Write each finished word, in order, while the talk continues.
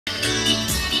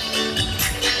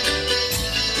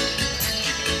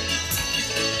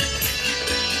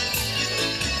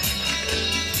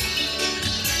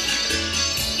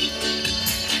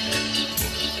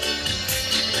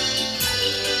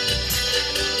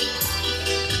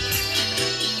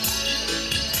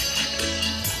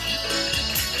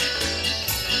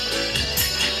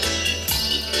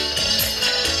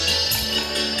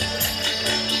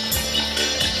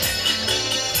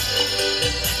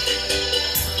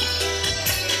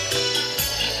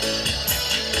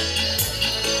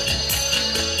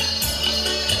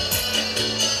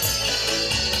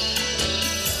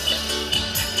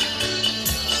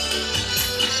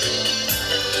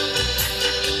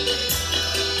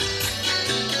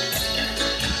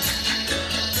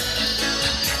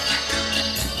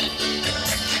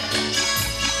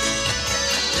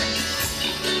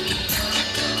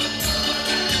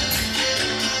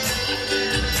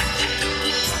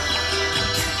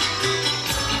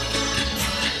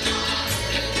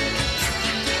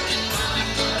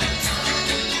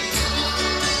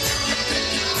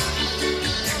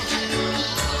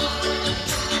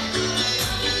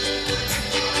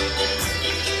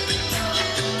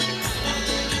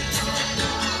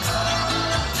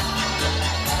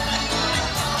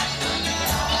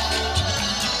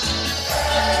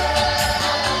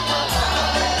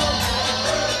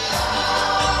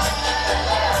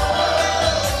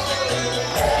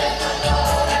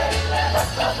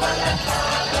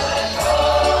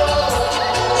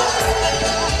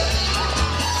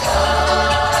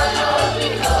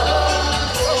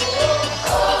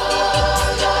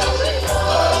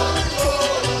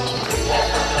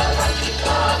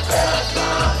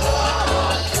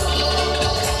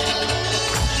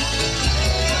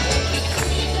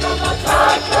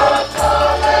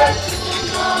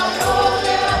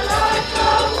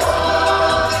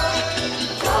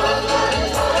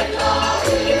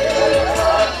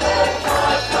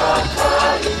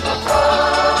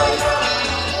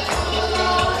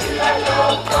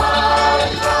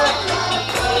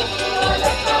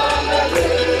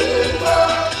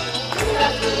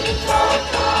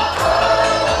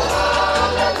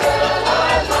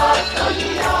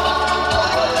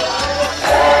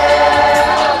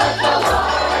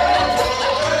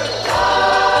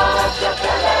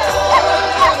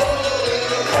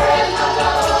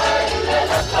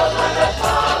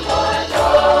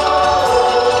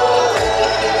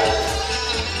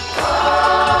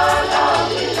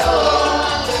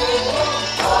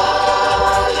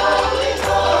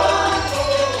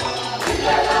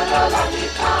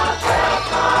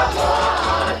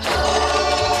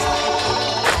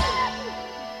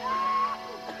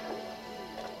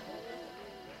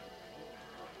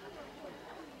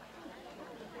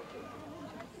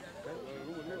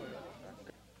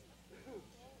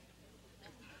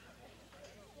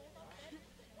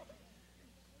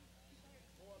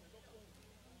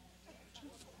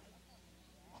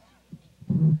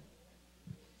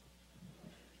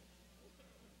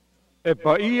E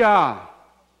pa ia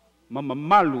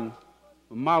mamalu,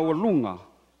 maualunga,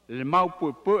 le mau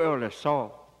puepue o le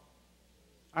so.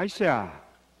 Aisea,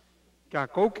 kia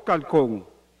kou ki kalkongu,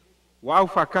 wau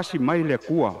whakasi mai le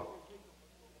kua.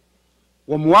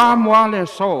 Wa mua le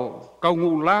so, kau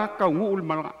ngula, kau ngul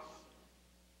mala.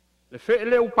 Le whee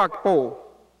leo pakpo,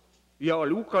 ia o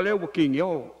le uka leo wakingi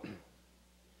o.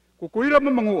 Kukuila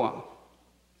mamangua,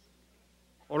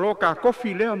 o lo ka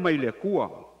kofi leo mai le kua.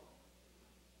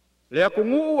 Lea ko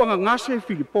nguu anga ngase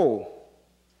Filipo,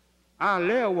 a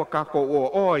leo wa ka ko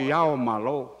o iao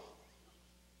malo.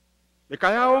 Le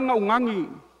ka iao nga ungangi,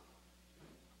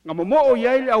 nga momo o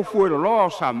iai le au fuero loa o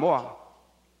Samoa.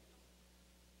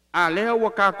 A leo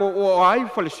wa ka ko o ai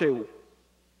faleseu,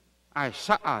 ai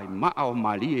saa i maa o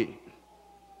malie.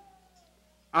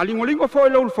 A lingolingo fo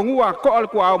ilo ulfangua ko al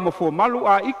kua au mafua malu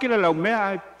a ikile lau mea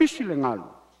ai pisi le ngalu.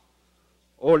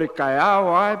 O le ka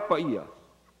iao ai pa ia.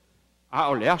 A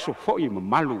o le aso fo'i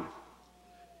mamalu.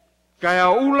 Kai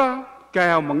au ula,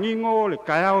 kai au mangingo, le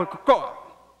kai au e kokoa.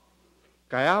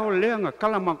 Kai au lea nga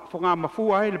kala fonga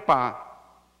mafua ai le pa.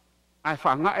 Ai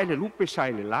whaanga ai le lupe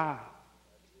sai le la.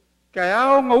 Kai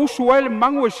au nga usu ai le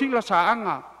mangu e sila sa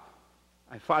anga.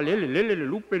 Ai wha lele le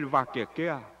lupe le wakea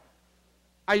kea.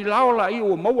 Ai lao la i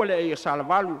o maua le e sa la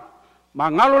valu.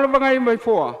 Ma ngalo le vangai mai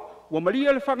foa. Ua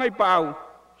malia le whangai pa au.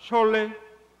 Sole,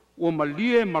 ua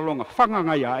malia malonga whanga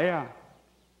ngai a ea.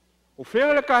 O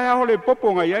whea le kai aho le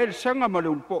popo ngai ai le sanga ma le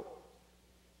ulpo.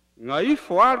 Nga i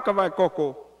foar ka vai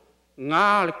koko,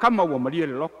 ngā le kama ua maria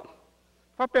le loko.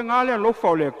 Whape ngā le alofa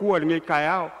o le kua le ngai kai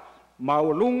aho.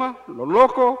 Maulunga,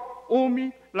 loloko,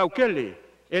 umi, laukele.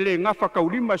 E le ngafa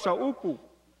kaulima sa upu.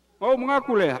 O mga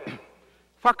kulea.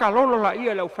 Whakalolo la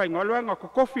ia le ufai ngaloenga ko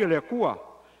kofi le kua.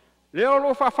 Leo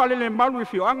lo whawhale le malu i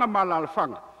fio anga mala le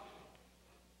whanga.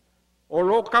 O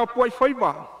lo kaupuai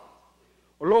whaiva.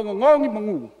 O lo ngongi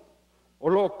mangu. O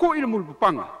lo ko i le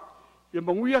mulupanga. Ia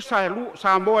manguia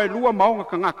sa moa e lua maonga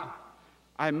kangaka.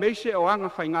 Ai meise o anga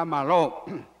whai ngā malo.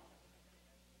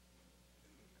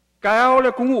 Kai ao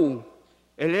le kungu.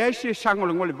 E le aise e sango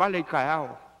le ngole vale i kai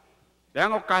ao. Le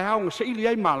anga o kai ao nga se ili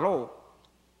ai malo.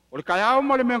 O le kai ao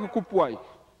ma le meanga kupuai.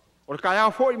 O le kai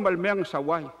ao fo i ma le meanga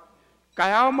sawai.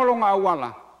 Kai ao malonga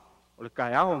awala. O le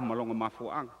kai ao malonga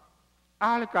mafuanga.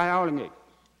 A le kai ao le ngei.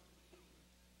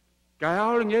 Kai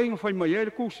ao le ngei nga whai mai e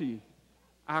le kusi.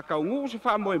 A kau ngu se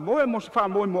wha moe moe mo se wha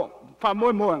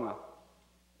moe moenga.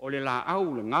 O le la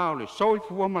au le ngao le soi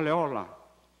fua ma le ola.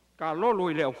 Ka lolo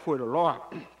i le au fuero loa.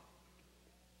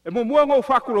 E mo muanga o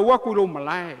whakula waku i lo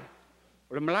malae.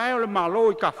 O le malae o le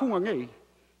malo i ka funga ngei.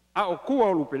 A o kua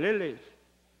o lupelele.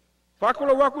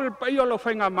 Whakula waku i le pai o lau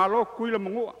whainga malo kuila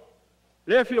mangua.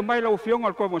 Lea fio mai lau fionga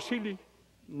al kua masili.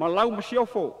 Malau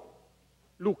masiofo.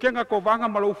 Lukenga ko vanga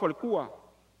malau whalikua.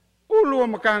 Ulua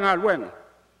makanga luenga.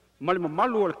 Mali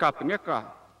mamalu o le kapengeka.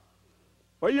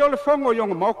 Pai o le fongo i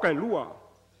onga maoka e lua.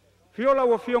 Fio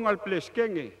lau o fionga al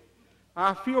pleskenge.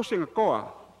 A fio senga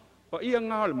koa. Pa ia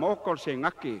ngā le maoka o le se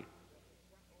ngake.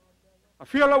 A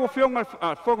fio lau o fionga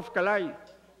al fonga whikalai.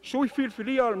 Sui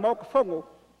filfilia o le maoka fongo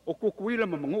o kukuila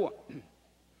mamangua.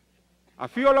 A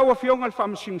fio lau o fionga al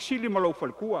whamasingsili ma lau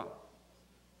whalikua.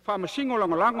 Whamasingo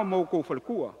langolango mau kou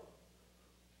whalikua.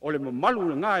 O le mamalu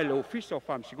le ngā e le ofisa o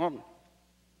whamasingonga.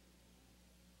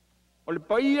 O le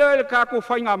paia le kako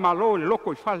whainga malo le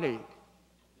loko i whale.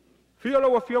 Fio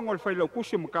lau a fionga le whailau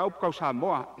kusi ma ka upkau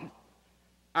Samoa.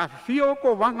 A fio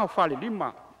ko vanga o whale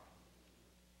lima.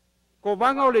 Ko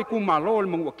vanga o le iku malo le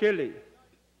mangua kele.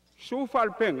 Su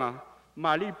whale penga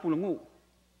ma li pulangu.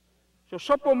 So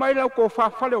sopo mai lau ko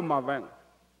whawhale o mawanga.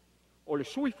 O le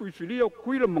sui fuifilia o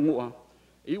kuila mangua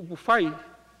i upu whai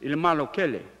i le malo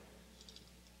kele.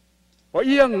 O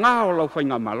ia ngā o lau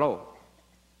whainga malo.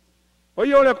 O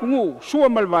ia ole kungu, sua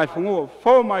malvai fungu,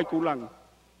 fo mai kulang.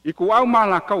 I ku au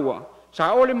mala kaua,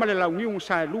 sa ole male lau niung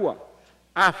sa lua,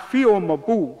 a fio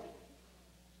mabu.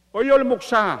 O ia ole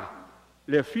moksa,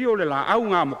 le fio le la au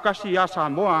ngā mokasi a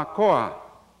Samoa koa.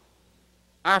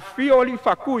 A fio li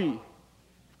fakui,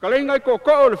 kalenga i ko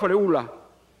le fale ula,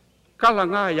 kala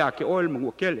ngā ia ke oel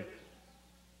mangua kele.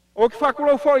 O ki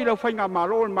fakulau fo i lau whainga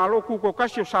malo kuko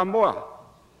kasi o Samoa.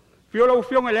 Fio lau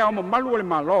fionga le au malu le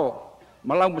malo.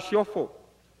 Malau masiofo.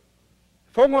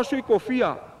 Fonga sui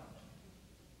kofia.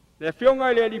 Le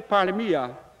fionga le li palemia.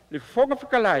 Le fonga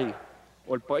whikalai.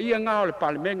 O le paia ngā o le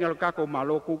palemenga le kako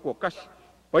malo kuko kasi.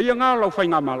 Paia ngā lau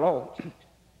whainga malo.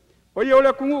 Paia o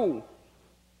le kungu.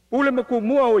 Pule mo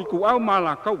kumua o i ku au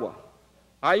mala kaua.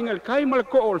 A inga le kai male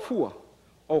ko o le fua.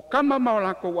 O kama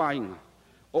mala ko a inga.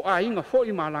 O a inga fo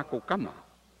i mala ko kama.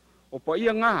 O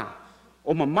paia ngā.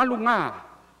 O mamalu ngā.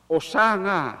 O sa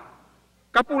ngā.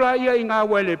 Kapula ia i ngā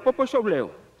wele popo sau leo.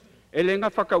 e le nga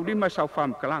whakaurima sau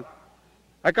whamkalang.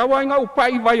 Ai ka wai ngā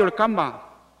upai vai o le kama,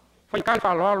 whai kai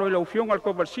whaloalo i lau fionga le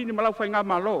kovasini malau whai ngā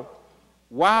malo,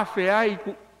 wā wheai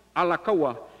ku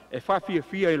Alataua e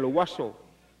whawhiawhia i lo waso.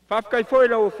 Whawkai fo i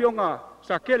lau fionga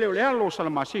sa kele o le alo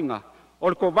salamasinga, o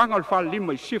le kovanga o le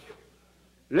whalima i sifu.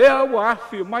 Lea ua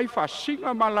awhi o mai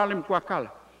whasinga malale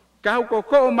mkuakala, ka hau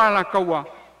koko o Alataua,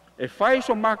 e whai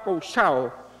so mako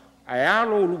sao, ai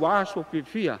alo lua aso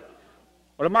whiawhia.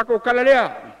 O le mako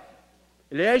kalalea,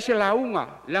 le aise launga,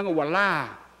 langa wala,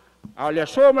 a le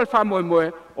aso me whamoe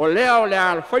moe, o lea o le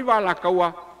ala whaiwa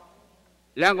Alataua,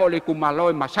 langa o le kumalo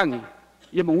e masangi,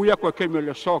 ia munguia koe kemi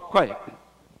le so koe.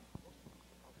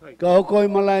 Ka hoko i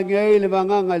malangei le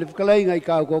vanganga le whakalainga i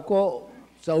kau koko,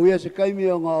 sa uia se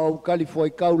kaimi o ngā o kalifo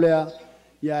i kaulea,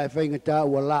 ia e whaingata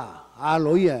ua la,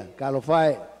 alo ia, ka alo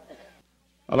whae.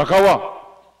 Alataua,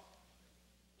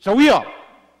 sa uia,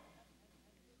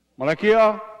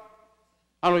 malakia,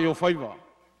 alo i o whaiwa,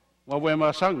 wawe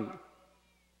masangi,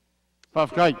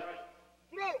 whawkai.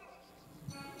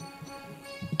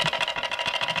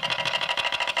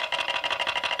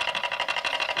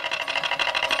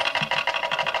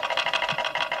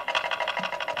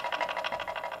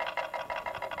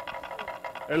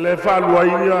 E le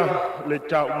whaluaia le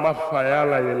tau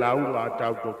mawhaiala e Lauga a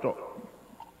tau toto.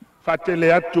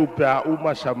 Whatele atu pe a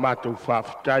uma sa mātou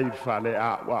whawhtai whale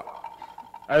a wa.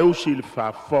 E usi le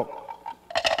whawhok.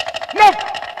 No!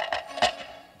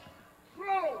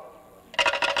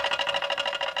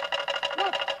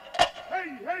 Hey,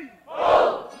 hey!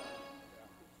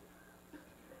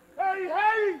 Hey,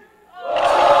 hey!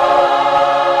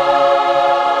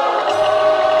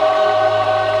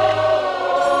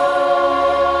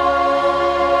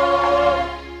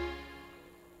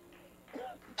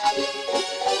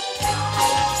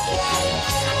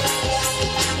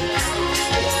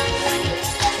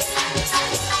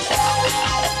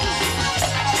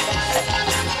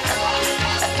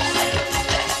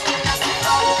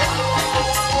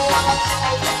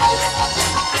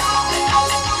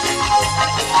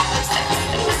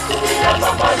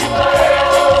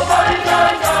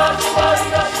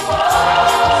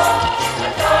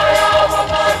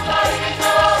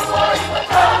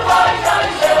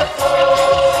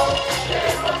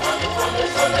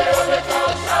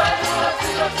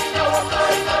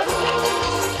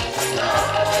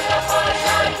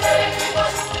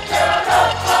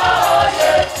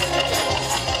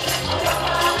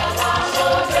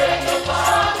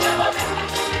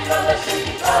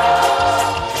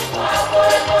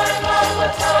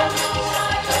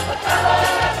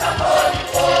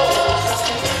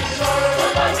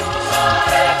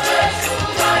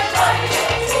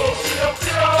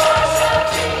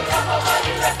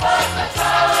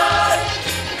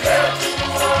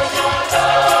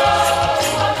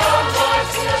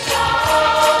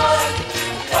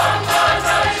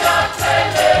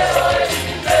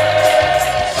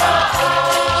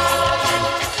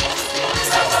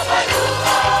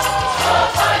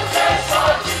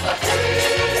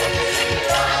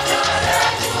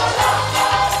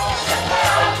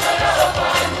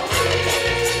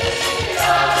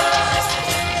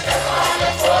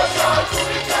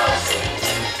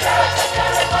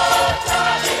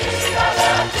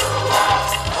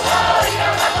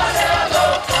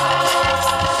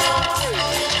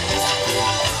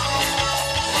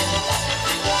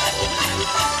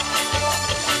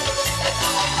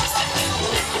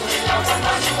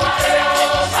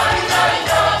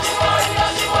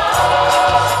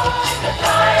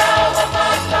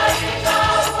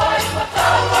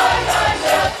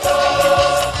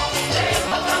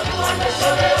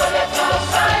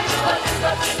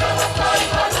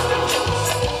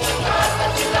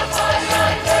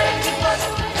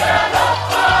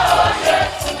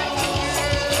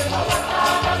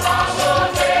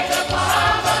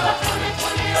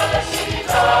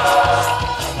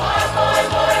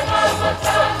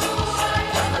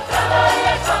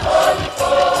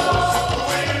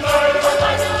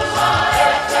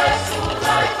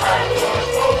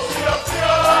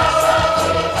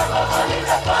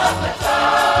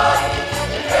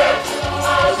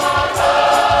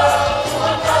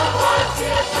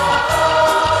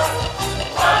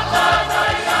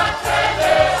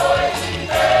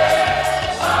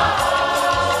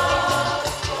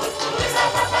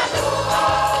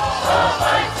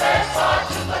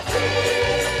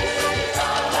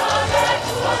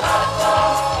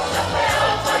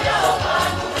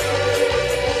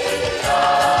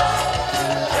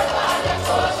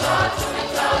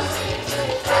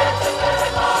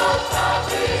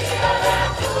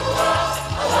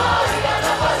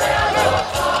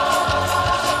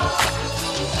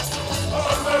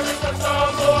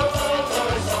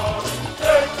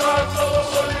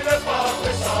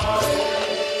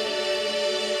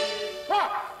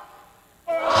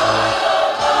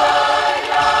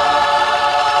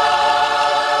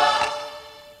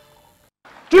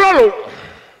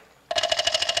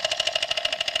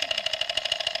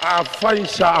 fai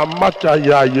sa amata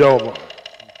ia Iova.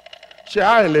 Se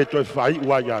ae le toi fai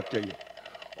ua ia te ia.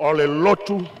 O le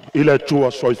lotu i le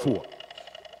tua soifua.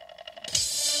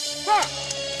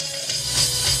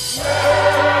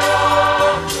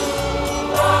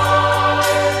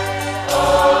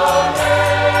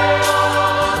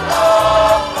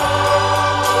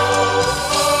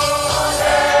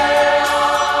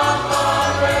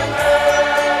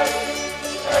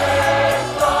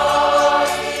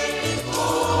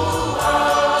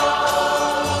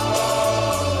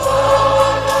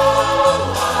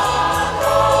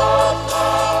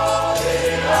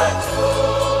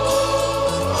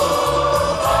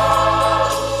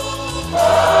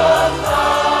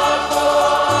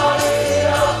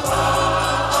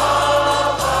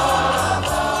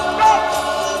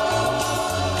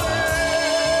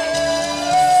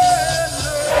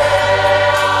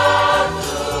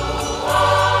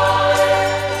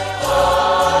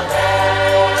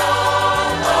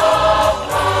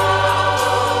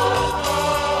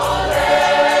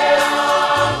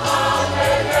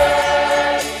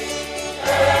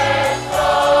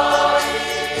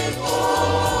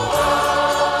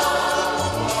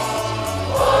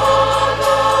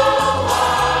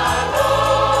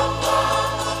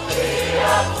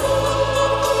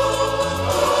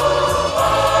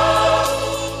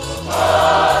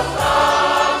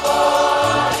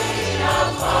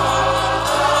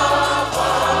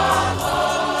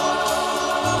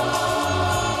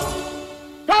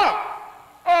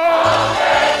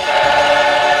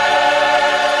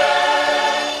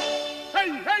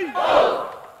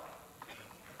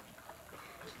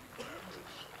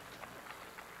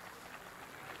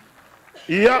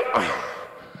 Ia,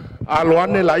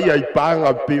 aloane la ia I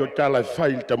panga pe o tala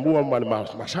fai ta mua ma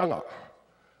masanga.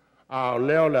 A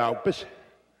leo le au pese.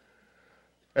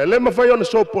 E le mawhai ona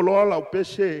so polo ala au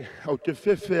pese au te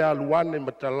fefe aluane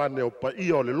matalane o pa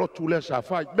ia o le lotu le sa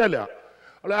fai. Melea,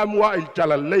 ole amua I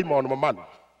tala leima ona mamani.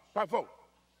 Pai fo.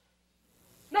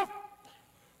 No!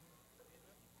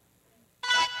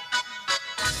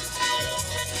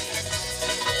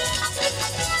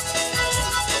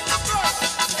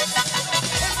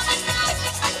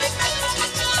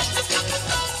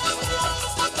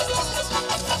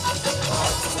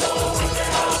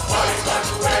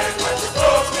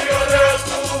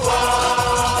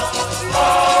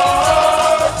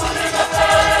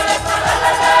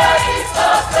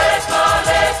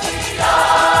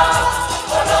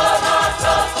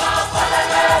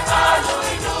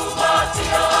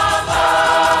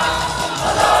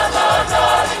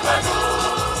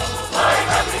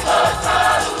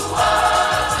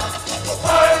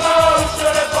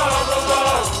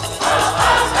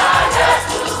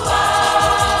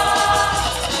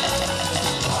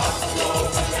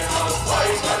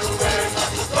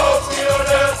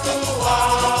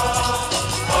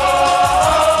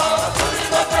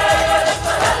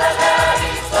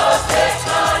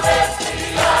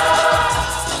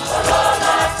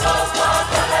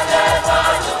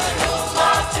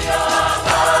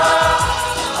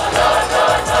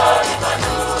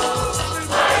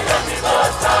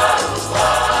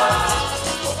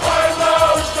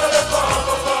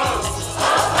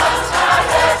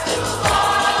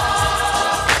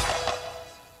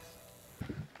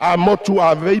 A motu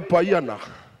a vei pa iana.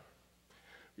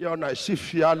 Ia ona e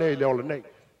sifi ale I le ola nei.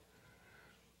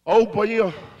 Au pa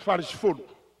ia wharis furu.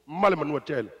 Male manua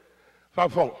tele.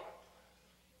 Whawhong.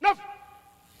 Naf!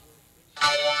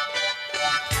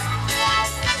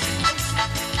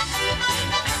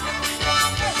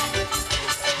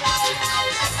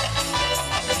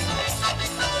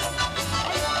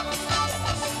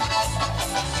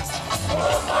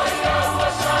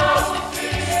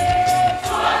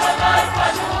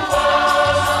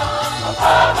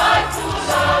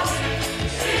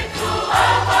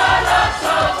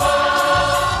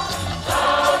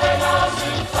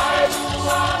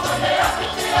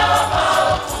 Yeah.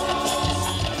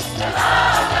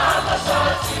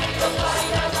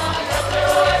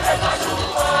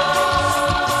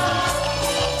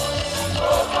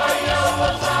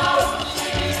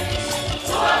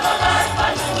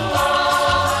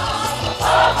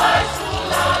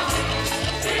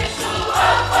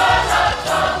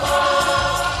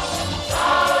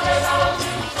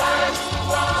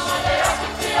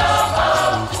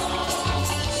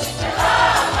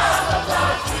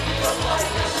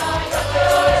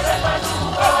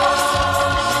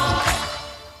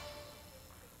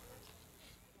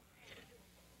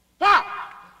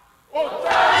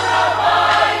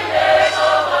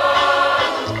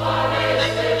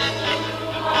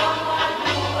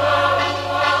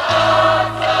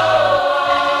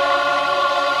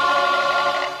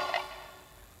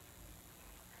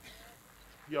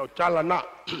 Ia o tala na.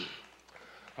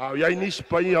 Ia nisi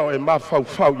pa ia o e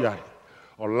mawhau ia.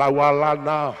 O lauala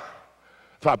na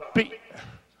whapi.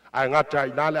 Ai ngata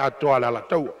i nale atoa le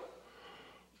Alataua.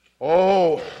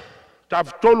 O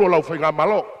tawhtolo lau whainga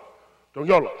malo.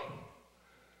 Tongiolo.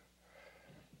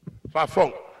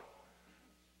 Whawhong.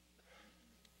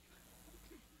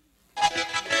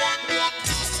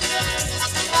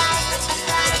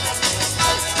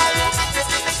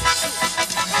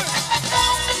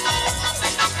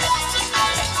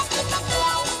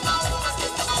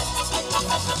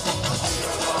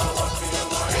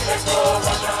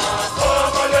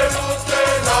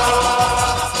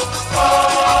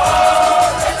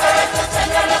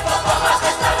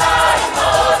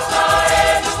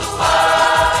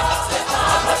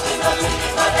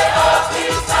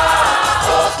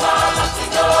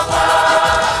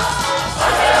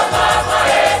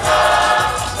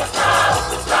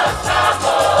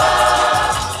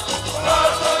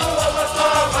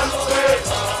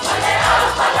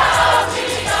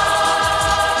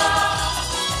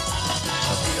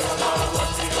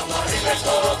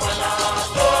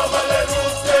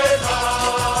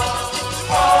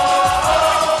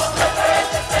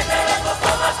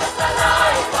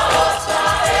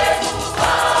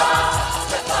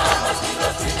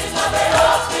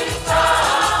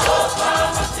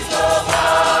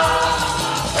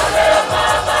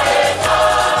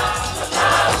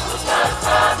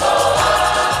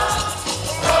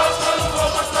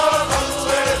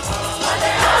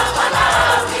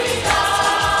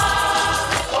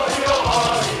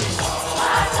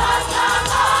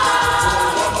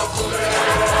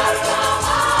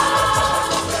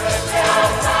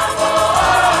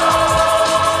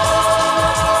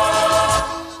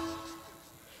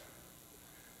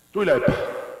 Tuiātaga.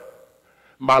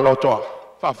 Malotoa.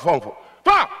 Whawhongfo.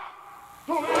 Wha!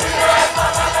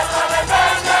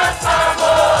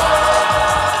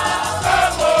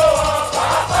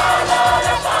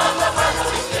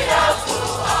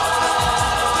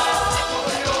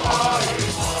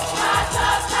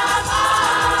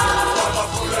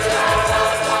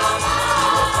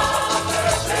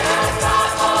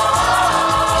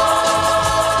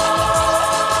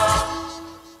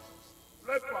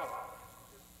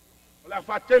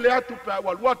 Fatele atu pe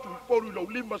walu atu poru lo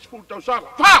lima sepuluh tahun sala.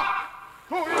 Fa!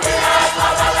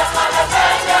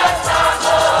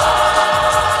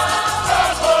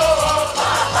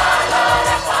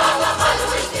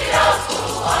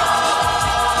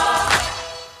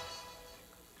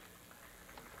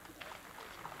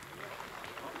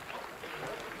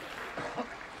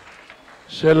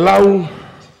 Se lau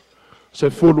se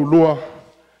fulu lua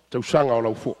tausanga o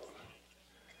lau fo.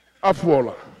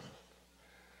 Afuola.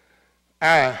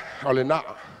 Ole na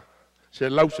se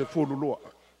lau se fulu lua.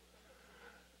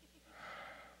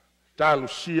 Tā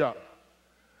Lucia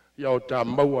ia o tā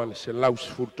maua le se lau se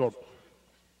fulu tonu.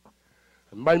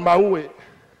 Mai maue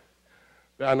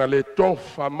pe ana le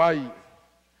tofa mai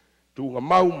tu ngā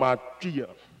mau mātia.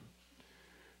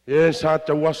 E sa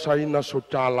te wasa ina so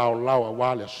tā lao lau a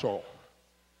wale so.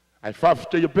 Ai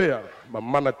whawhite ia pēr, ma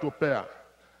mana tua pēr,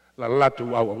 la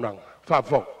latu au au nanga.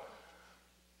 Whawhong.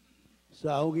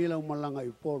 Sa hongi lau malanga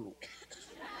i polu.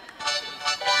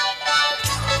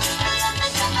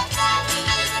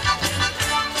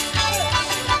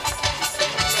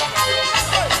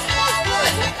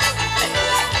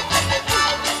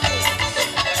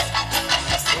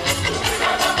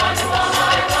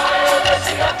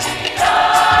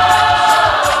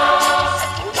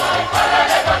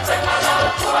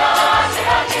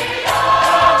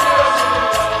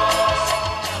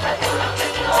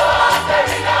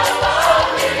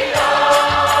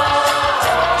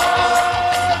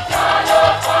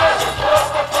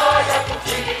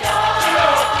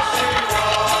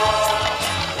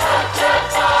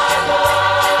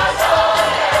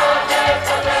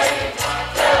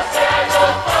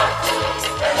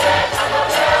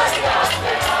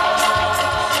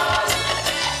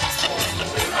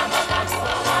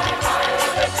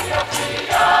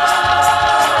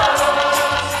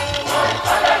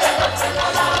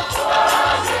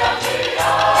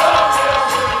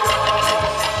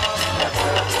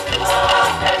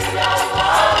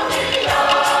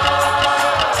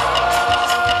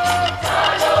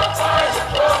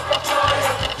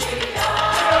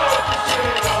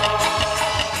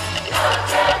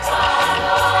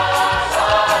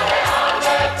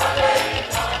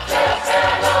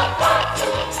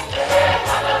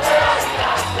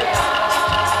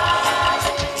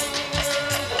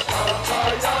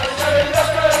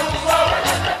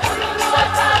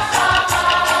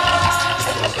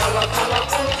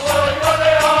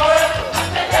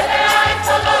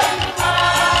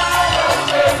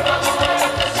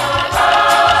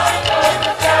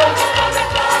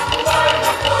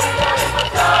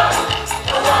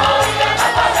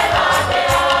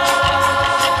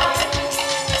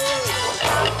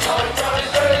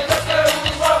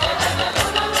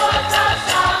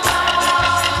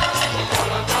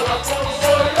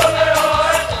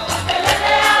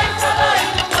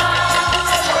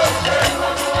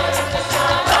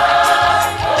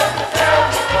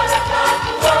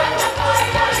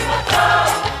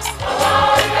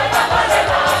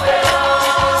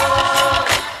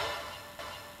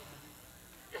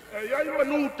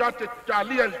 te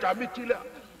talia le tamiti lea.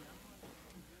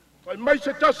 Fai mai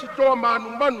se tasi toa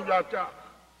manu ya ta.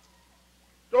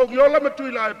 Tō ngiola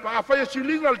matui la e pa, fai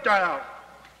silinga le tae au.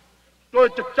 Tō e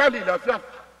te tali la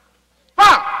fiafa.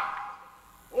 Pa!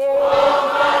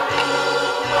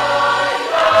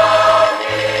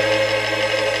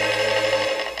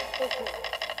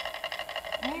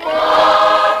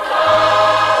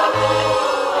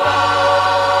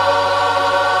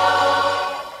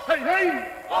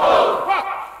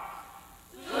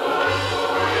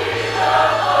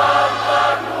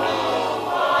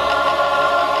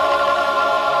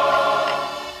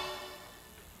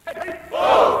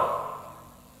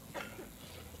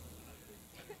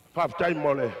 Whaftai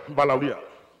mole balauria.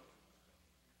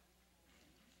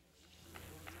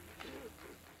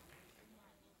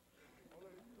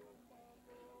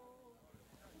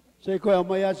 Se koe o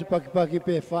mai ase paki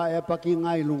pe whae a paki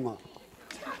ngai lunga.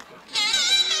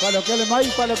 Palo kele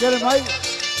mai.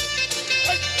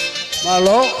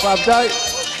 Malo, whaftai.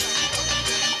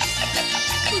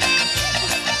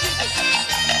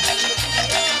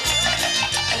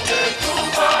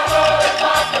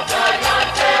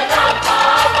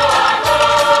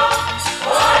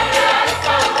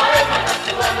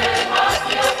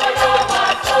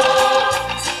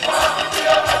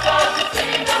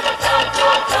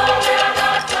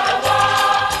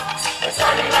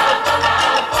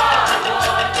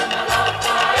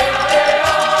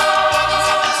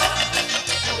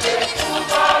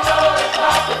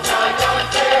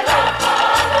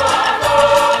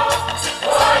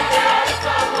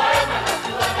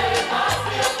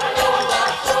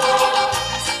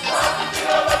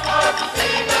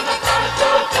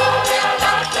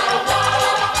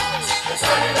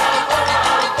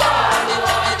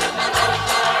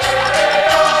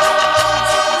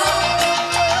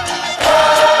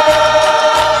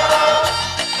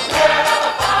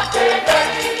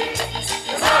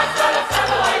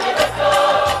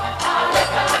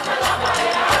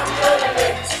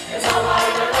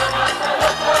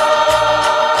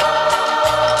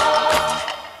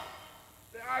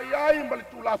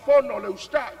 Fono le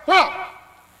usta. Pa!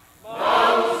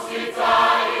 Mausita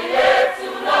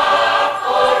iletu na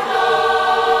fono.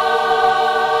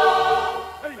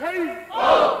 Hey.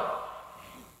 Oh.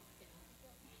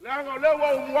 Leanga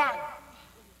lewa umwai.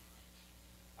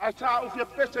 Asa ufia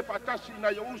pese patasi na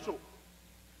yo uso.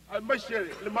 Ai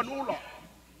maisere le manula.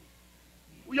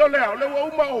 Uyo lewa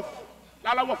uma ofu.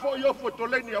 Lala wafo yo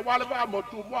fotoleni ya wale va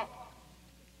motumwa.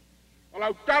 Wala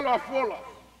utalo afola.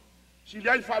 Si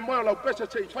liai fa moyo la pesa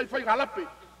sei fai galape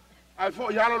ai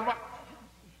fo ya lo va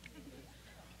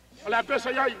ala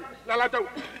pesa yai la tau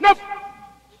no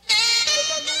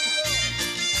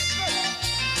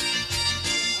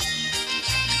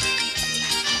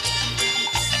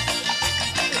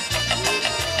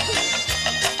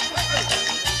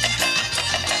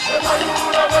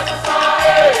Manula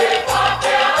wasae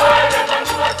pate ale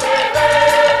manula tebe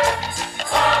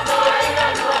amai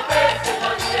no pese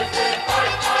no dice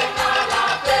pai na la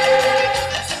pe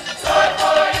soy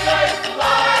por la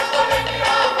isla con el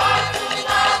día watu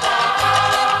na ba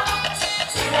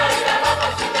sina ila la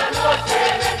pasina no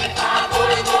tebe ni pa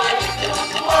boy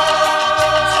tuwa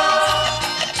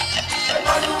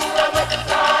Manula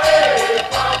wasae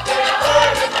pate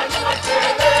ale manula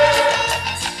tebe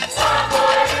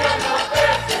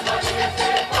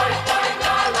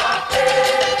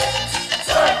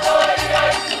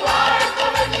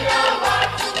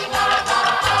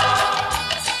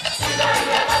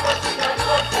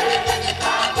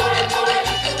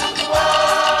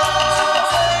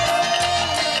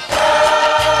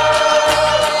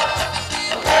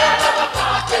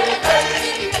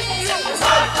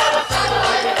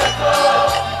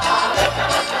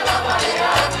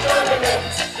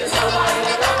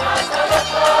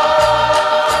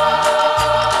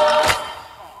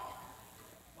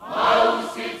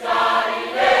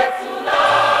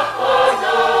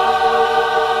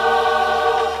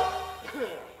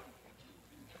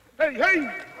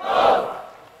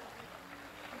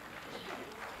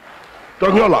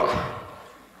Tongola.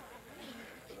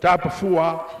 Tapa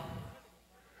fua.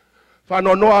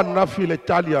 Whanonoa na file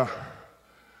Italia.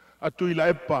 Atu ila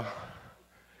epa.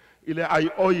 Ile ai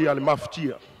oi ale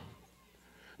maftia.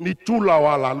 Ni tula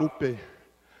wala lupe.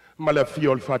 Male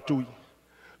fiol fatui.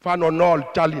 Whanonoa le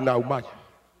tali na umai.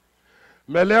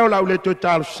 Me leo lau le to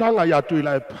tal sanga ya tu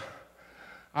ila epa.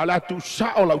 Ala tu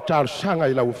sao lau tal sanga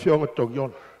ila ufionga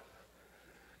tongola.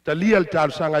 Talia le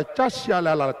tal sanga tasi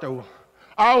ala Alataua.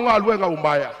 Au ngā luenga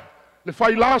umaya, le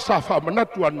whai la sa wha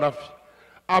manatu anafi,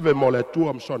 ave mo le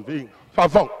tua mson vinga.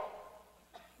 Whawong.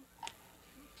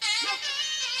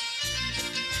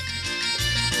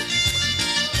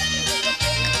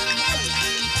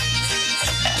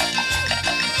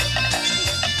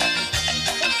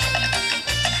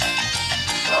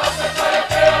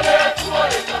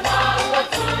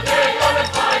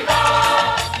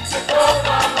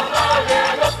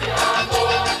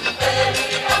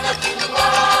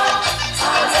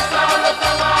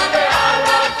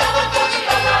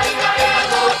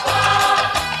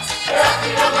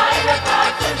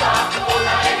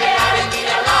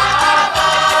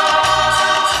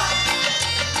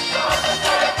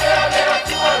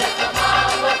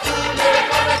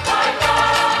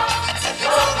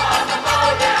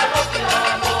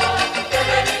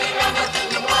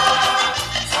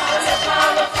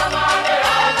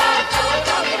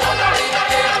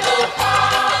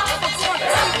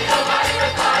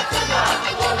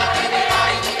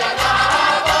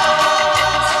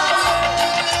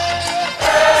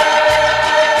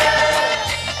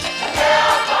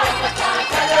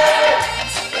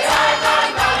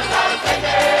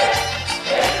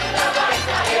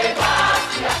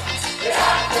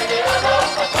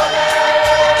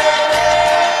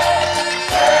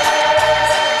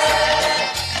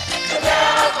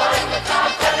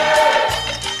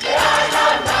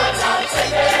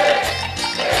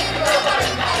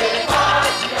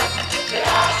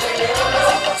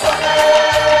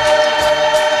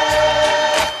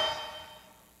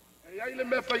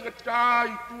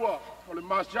 i tua o le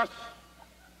masiasi.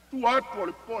 Tua atu o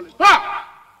le pole. Pa!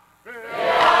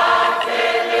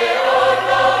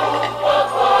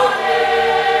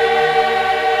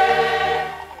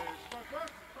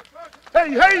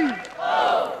 Hei, hei!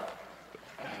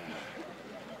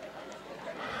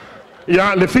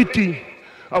 Ia le fiti,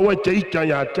 au e te ita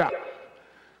ia ta.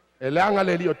 E le anga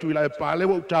le lio tui la e pa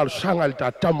lewa u tāru sanga le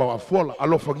tā tama wa fuola,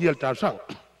 alo fagia le tāru sanga.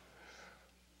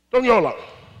 Tongi ola.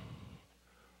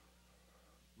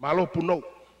 Malo punou.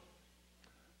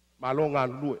 Malo ngā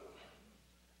lue.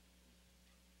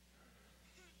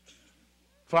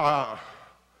 Fa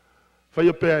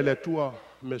ia pēa le tua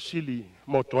me sili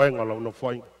mo toenga lau no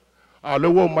foinga. A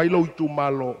lewa mailo i tu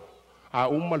malo a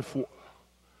umal fua.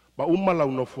 Ma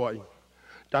umalau no foinga.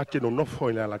 Tā tino no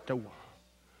foinga la taua.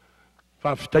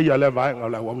 Fa fitai ale vaenga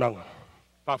la waunanga.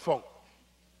 Pa fong.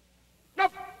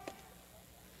 Nop!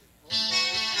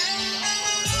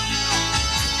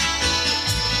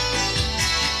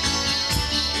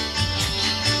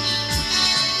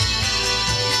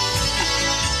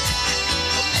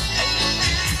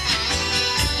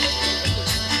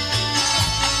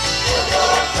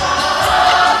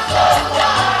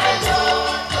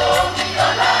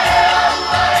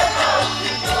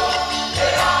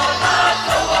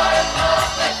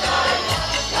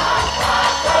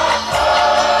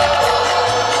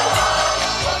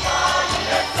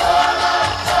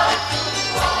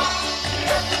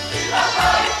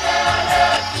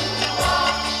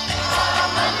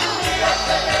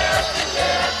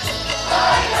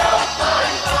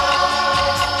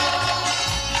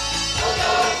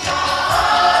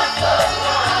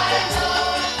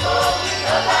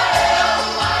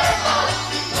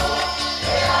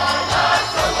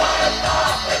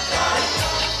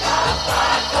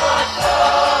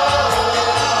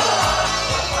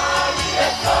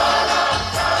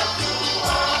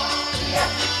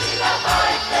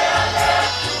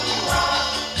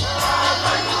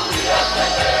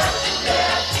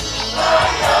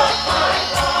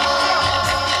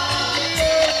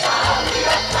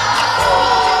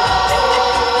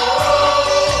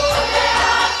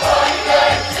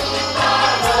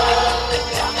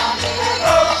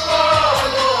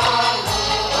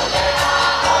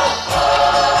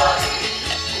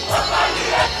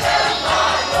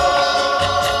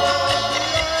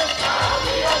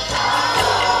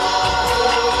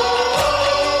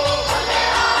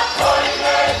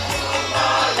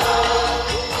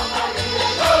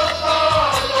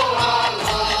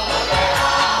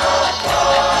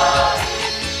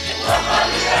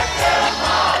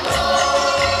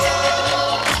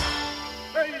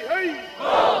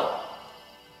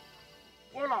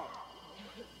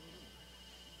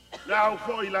 Lao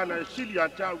fo ilana e sili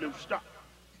an tau le usta.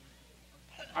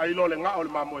 Ai lo le nga o le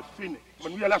mamo e fine.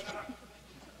 Manuia lasu.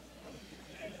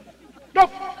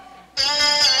 Dop!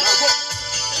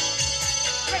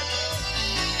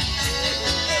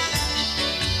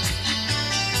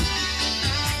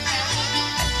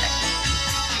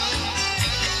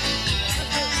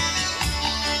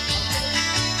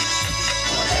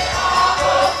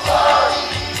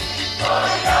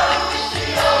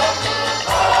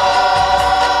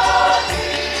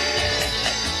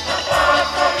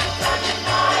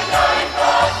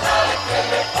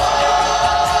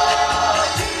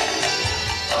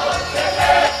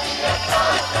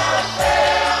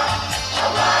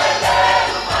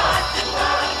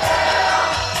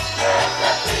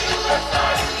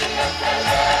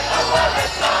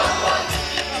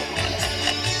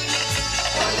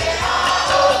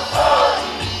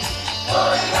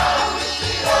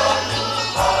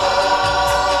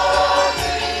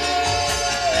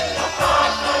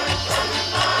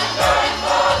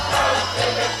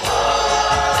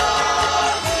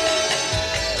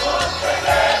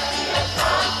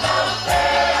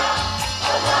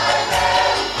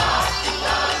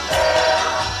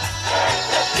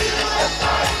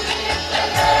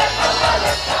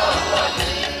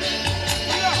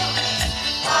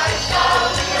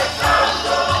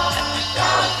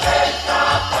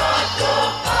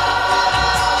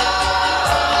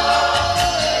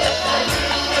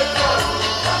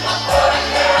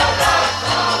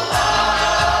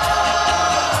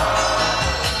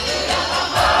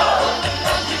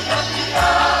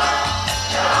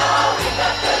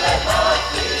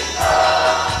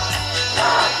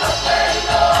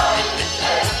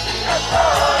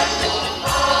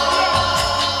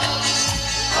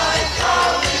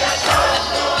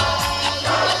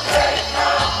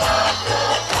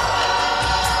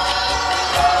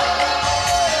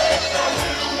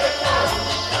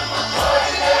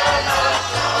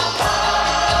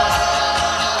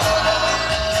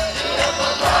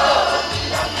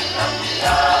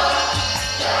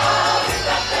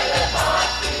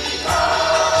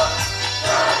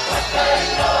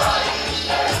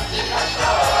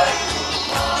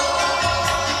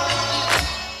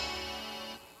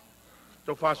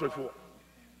 whāsoi fua.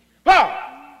 Pa!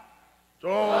 So...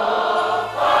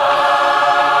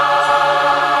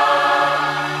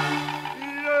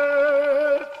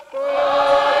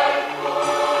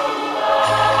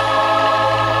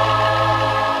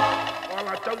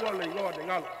 Alataua le ingoa de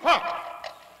ngalo. Pa!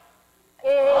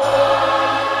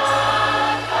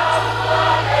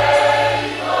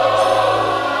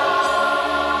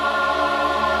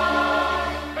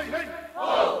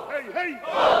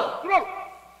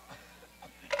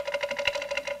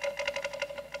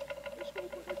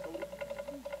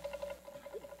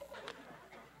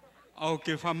 Au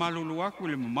ke whamalulu aku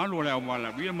le mamalu le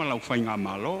awala wia malau whainga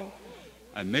malo,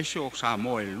 a mese o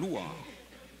Samoa e lua.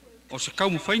 O se kau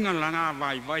mwhainga langa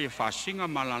vai e whasinga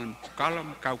malala mpukala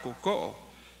mkau koko,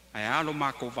 ai alo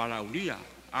mako walaulia,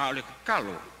 a ole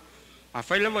kakalo. A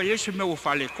whailewa yese me o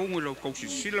whale kongu lau kousi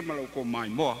sila malau ko mai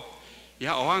moa,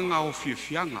 ia o anga o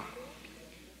fiafianga.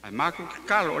 Ai mako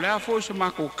kakalo, ole a fo se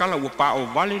mako kala ua pa o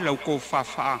vale lau ko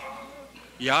whawha,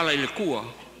 ia ala ile kua,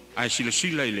 ai sila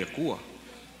sila ile kua.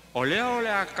 O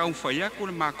lea a kau whaiaku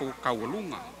le mako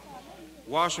Taualuga.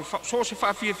 Wa so se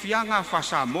whawhiawhianga wha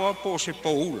Samoa po se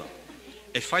poula.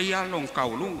 E whai alo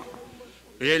Taualuga.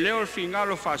 E leo le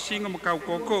whingalo whasinga ma kau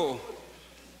koko.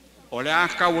 O lea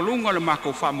Taualuga le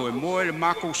mako whamoe moe le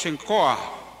mako senkoa.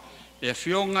 E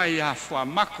whionga i a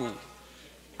whamaku.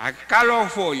 A kalo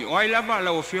foi, o ai lava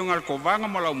lau whionga le kovanga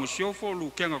ma lau musiofo,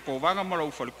 lu kenga kovanga ma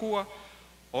lau whalikua.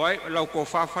 O ai lau ko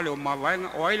whawhale o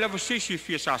mawainga, o ai lava sisi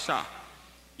fia sasa.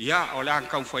 Ia o le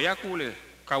kau whaiaku le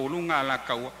Taualuga la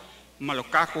kaua malo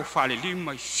kako whale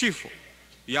lima i sifo.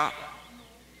 Ia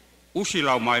usi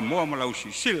lau mai moa ma lau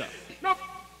si sila.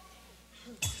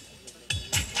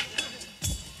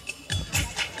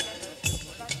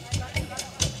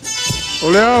 O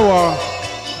le awa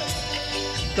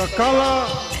kakala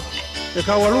e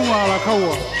Taualuga la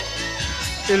kaua.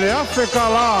 E le afe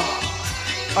kala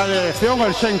a le whionga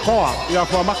le senkoa ia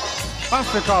whamak.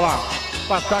 Afe kala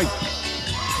patai.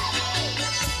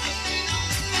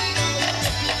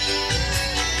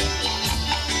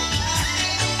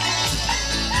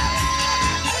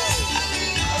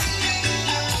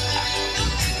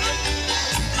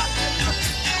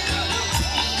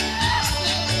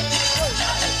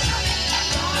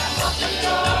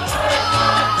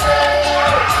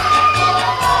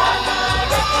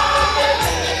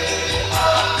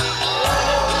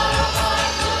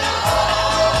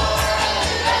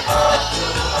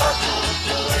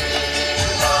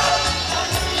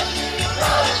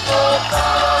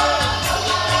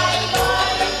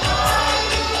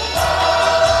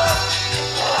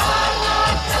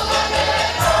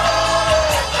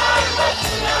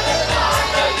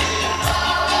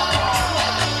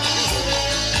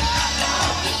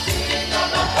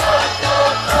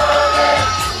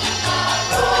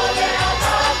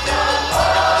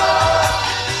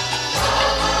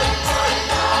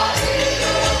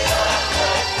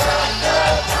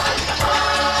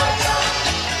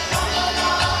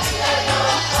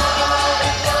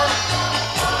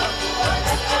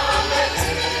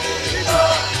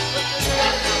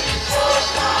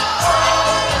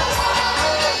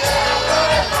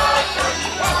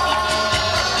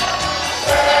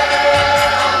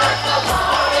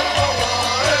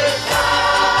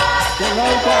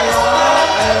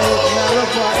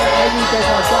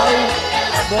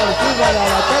 Bolsiva de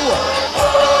Alataua.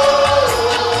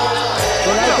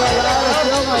 Con la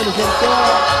declaración a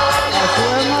licenciado a su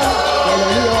ema, con el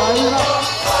río Aina,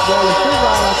 Bolsiva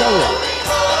de Alataua.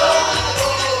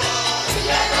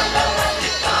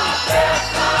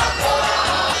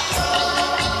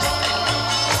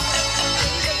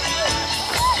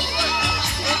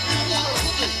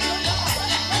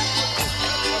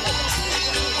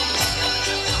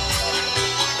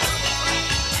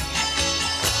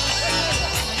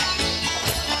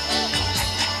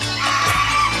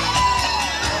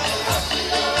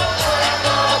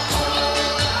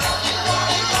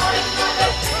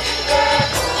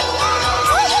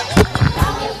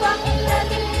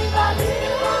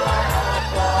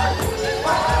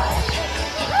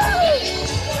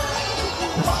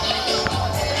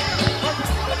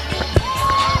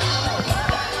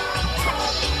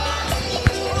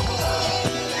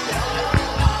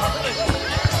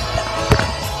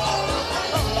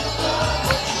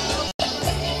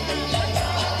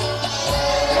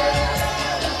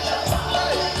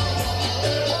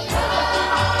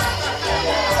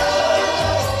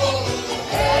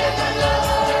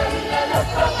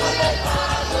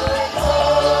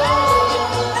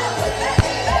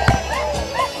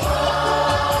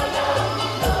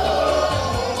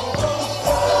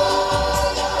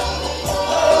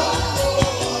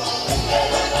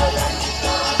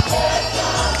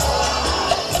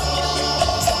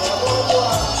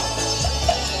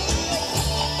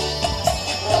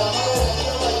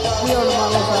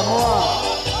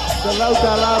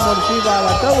 Alataua mo siva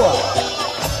Alataua.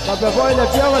 Kapag ko ile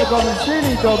pia wal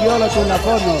komisini to giola ko na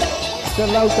kono.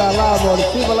 Alataua mo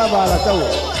siva la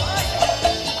Alataua.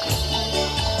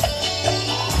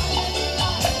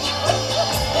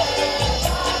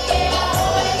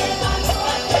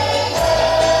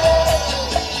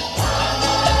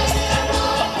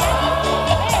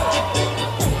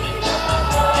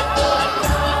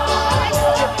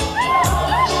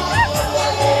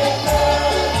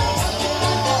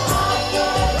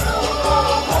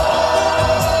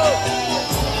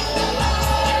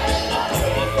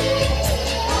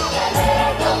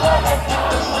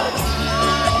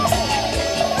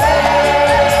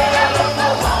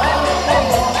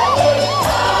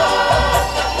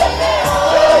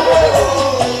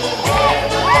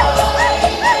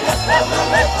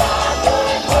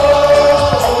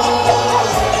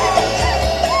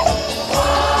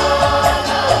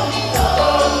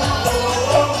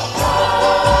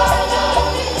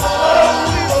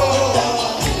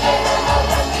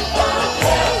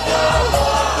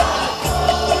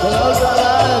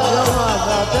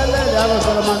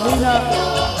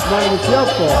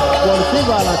 Malaysiako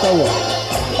Borsiva Alataua.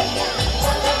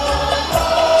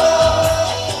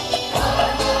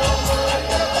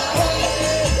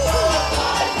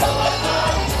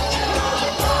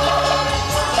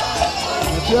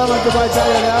 Siapa terbaca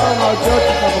yang awal mau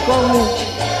jatuh ke kamu,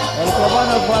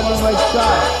 elkamana paling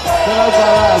besar,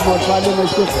 terlalu mau paling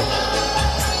besar.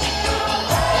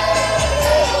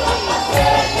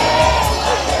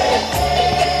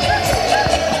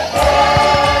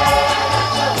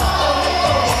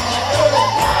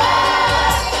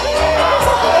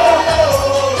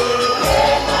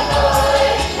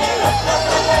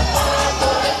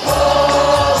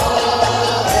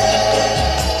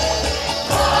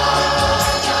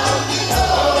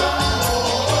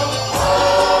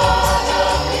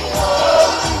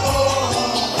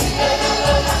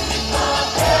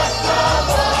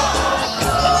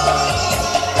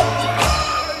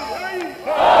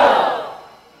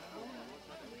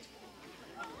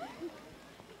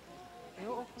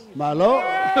 Malo?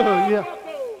 Yeah.